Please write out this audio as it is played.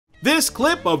This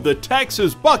clip of the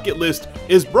Texas Bucket List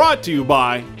is brought to you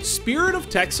by Spirit of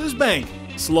Texas Bank,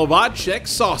 Slovacek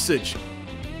Sausage,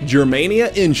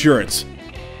 Germania Insurance,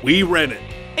 We Rent It,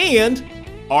 and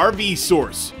RV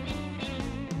Source.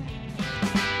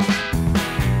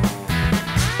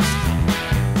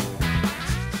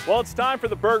 Well, it's time for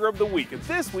the Burger of the Week, and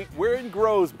this week we're in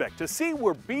Groesbeck to see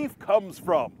where beef comes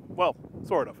from. Well,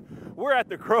 sort of. We're at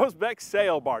the Groesbeck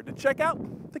Sale Bar to check out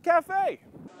the cafe.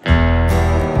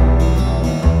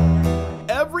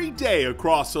 Every day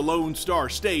across the Lone Star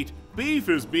State, beef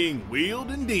is being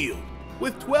wheeled and dealed.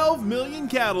 With 12 million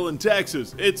cattle in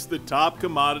Texas, it's the top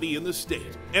commodity in the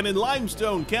state. And in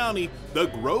Limestone County, the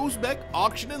Groesbeck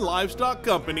Auction and Livestock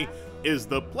Company is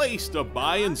the place to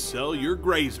buy and sell your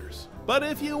grazers. But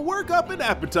if you work up an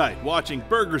appetite watching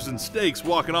burgers and steaks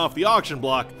walking off the auction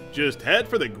block, just head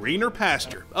for the greener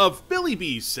pasture of Billy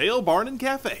B's Sale Barn and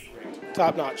Cafe.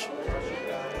 Top notch.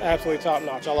 Absolutely top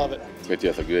notch. I love it. It's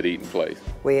just a good eating place.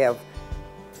 We have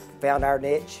found our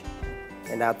niche,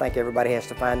 and I think everybody has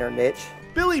to find their niche.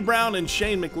 Billy Brown and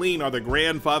Shane McLean are the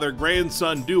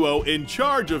grandfather-grandson duo in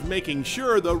charge of making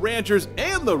sure the ranchers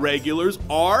and the regulars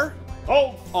are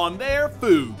on their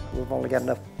food. We've only got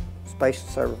enough space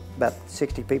to serve about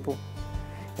 60 people,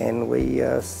 and we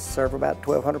serve about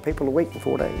 1,200 people a week in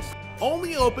 4 days.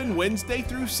 Only open Wednesday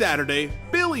through Saturday,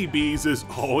 Billy B's is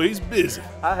always busy.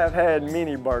 I have had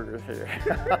many burgers here.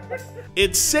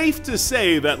 It's safe to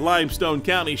say that Limestone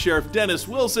County Sheriff Dennis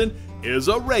Wilson is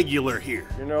a regular here.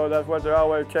 You know, that's what they're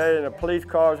always saying. The police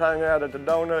cars hang out at the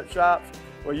donut shops.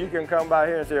 Well, you can come by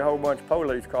here and see a whole bunch of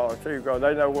police cars too, because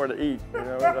they know where to eat. You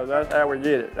know, so that's how we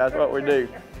get it. That's what we do.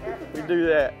 We do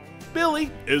that.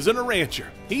 Billy isn't a rancher.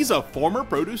 He's a former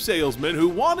produce salesman who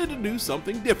wanted to do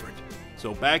something different.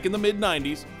 So back in the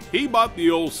mid-90s, he bought the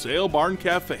old Sale Barn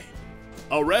Cafe,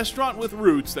 a restaurant with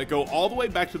roots that go all the way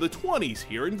back to the 20s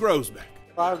here in Groesbeck.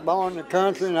 I was born in the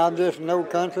country, and I'm just no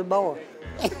country boy.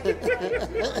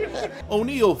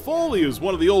 O'Neill Foley is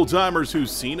one of the old-timers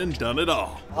who's seen and done it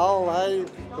all. All hay,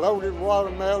 loaded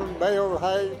watermelon, bale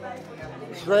hay,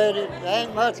 shredded. There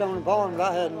ain't much on the farm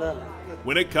that I hadn't done.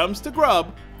 When it comes to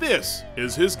grub, this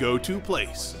is his go-to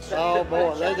place. Oh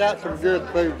boy, they got some good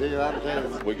food here, I'm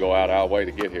telling you. We go out our way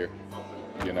to get here,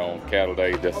 you know, on cattle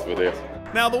day just for this.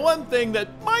 Now, the one thing that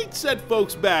might set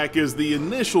folks back is the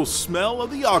initial smell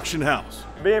of the auction house.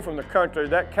 Being from the country,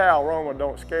 that cow aroma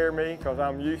don't scare me because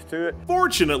I'm used to it.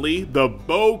 Fortunately, the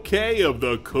bouquet of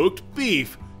the cooked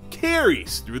beef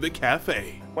carries through the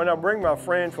cafe. When I bring my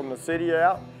friends from the city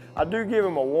out, I do give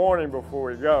them a warning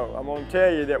before we go. I'm going to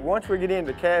tell you that once we get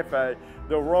into the cafe,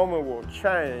 the aroma will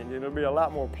change. It'll be a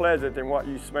lot more pleasant than what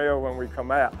you smell when we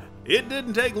come out. It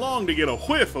didn't take long to get a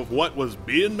whiff of what was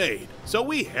being made, so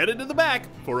we headed to the back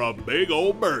for a big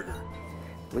old burger.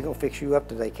 We're gonna fix you up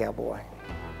today, cowboy.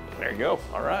 There you go.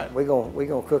 All right. We're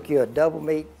gonna cook you a double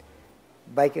meat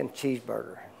bacon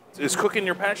cheeseburger. Is cooking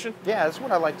your passion? Yeah, that's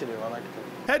what I like to do. I like to cook.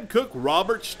 Head cook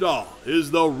Robert Stahl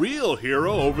is the real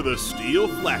hero over the steel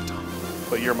flat top.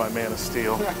 But you're my man of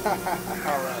steel. All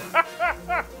right.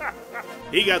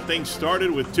 He got things started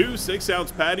with 2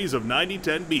 6-ounce patties of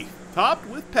 90-10 beef, topped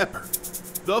with pepper.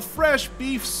 The fresh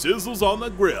beef sizzles on the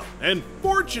grill, and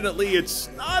fortunately, it's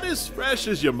not as fresh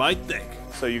as you might think.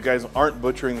 So you guys aren't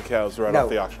butchering the cows right off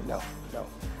the auction? No.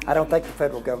 I don't think the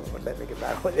federal government would let me get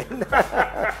back with it.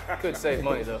 Could save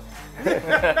money though.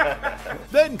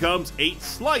 Then comes 8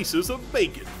 slices of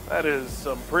bacon. That is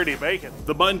some pretty bacon.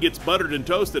 The bun gets buttered and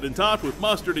toasted and topped with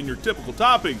mustard and your typical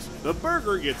toppings. The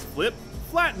burger gets flipped,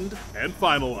 flattened, and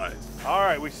finalized. All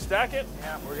right, we stack it.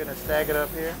 Yeah, we're gonna stack it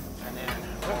up here, and then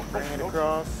we'll bring it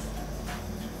across.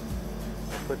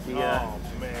 We'll put the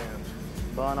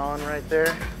bun on right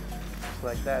there.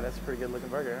 Like that. That's a pretty good looking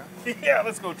burger, huh? Yeah,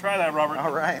 let's go try that, Robert.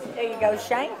 All right. There you go,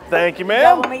 Shane. Thank you,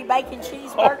 ma'am. Double meat bacon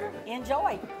cheeseburger.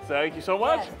 Enjoy. Thank you so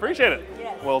much. Yes. Appreciate it.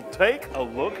 Yes. Well, take a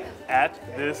look at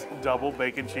this double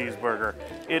bacon cheeseburger.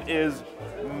 It is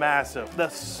massive. The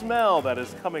smell that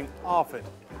is coming off it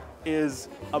is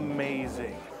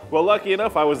amazing. Well, lucky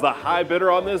enough, I was the high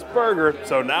bidder on this burger,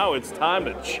 so now it's time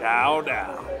to chow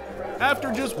down.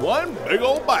 After just one big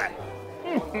old bite,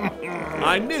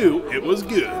 I knew it was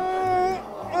good.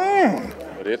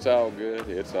 But it's all good,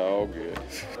 it's all good.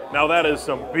 Now that is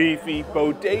some beefy,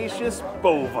 bodacious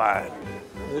bovine.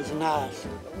 It's nice.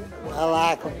 I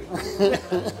like them.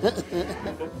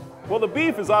 Well, the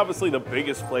beef is obviously the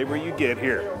biggest flavor you get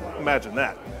here. Imagine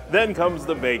that. Then comes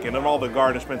the bacon and all the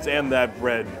garnishments and that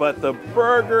bread, but the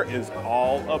burger is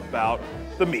all about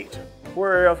the meat.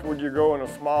 Where else would you go in a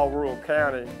small rural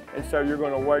county and so you're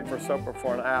going to wait for supper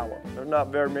for an hour? There's not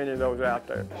very many of those out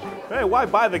there. Hey, why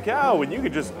buy the cow when you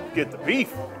could just get the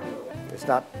beef? It's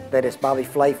not that it's Bobby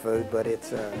Flay food, but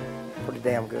it's pretty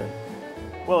damn good.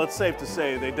 Well, it's safe to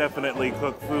say they definitely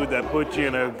cook food that puts you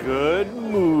in a good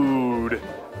mood.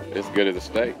 It's good as a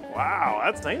steak. Wow,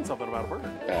 that's saying something about a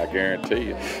burger. I guarantee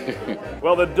you.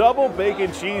 Well, the double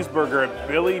bacon cheeseburger at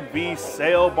Billy B's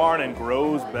Sale Barn in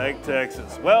Groesbeck,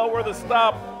 Texas. Well, we're the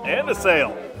stop and a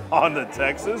sale on the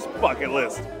Texas bucket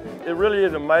list. It really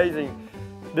is amazing.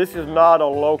 This is not a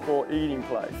local eating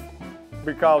place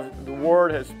because the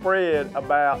word has spread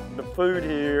about the food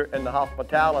here and the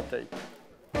hospitality.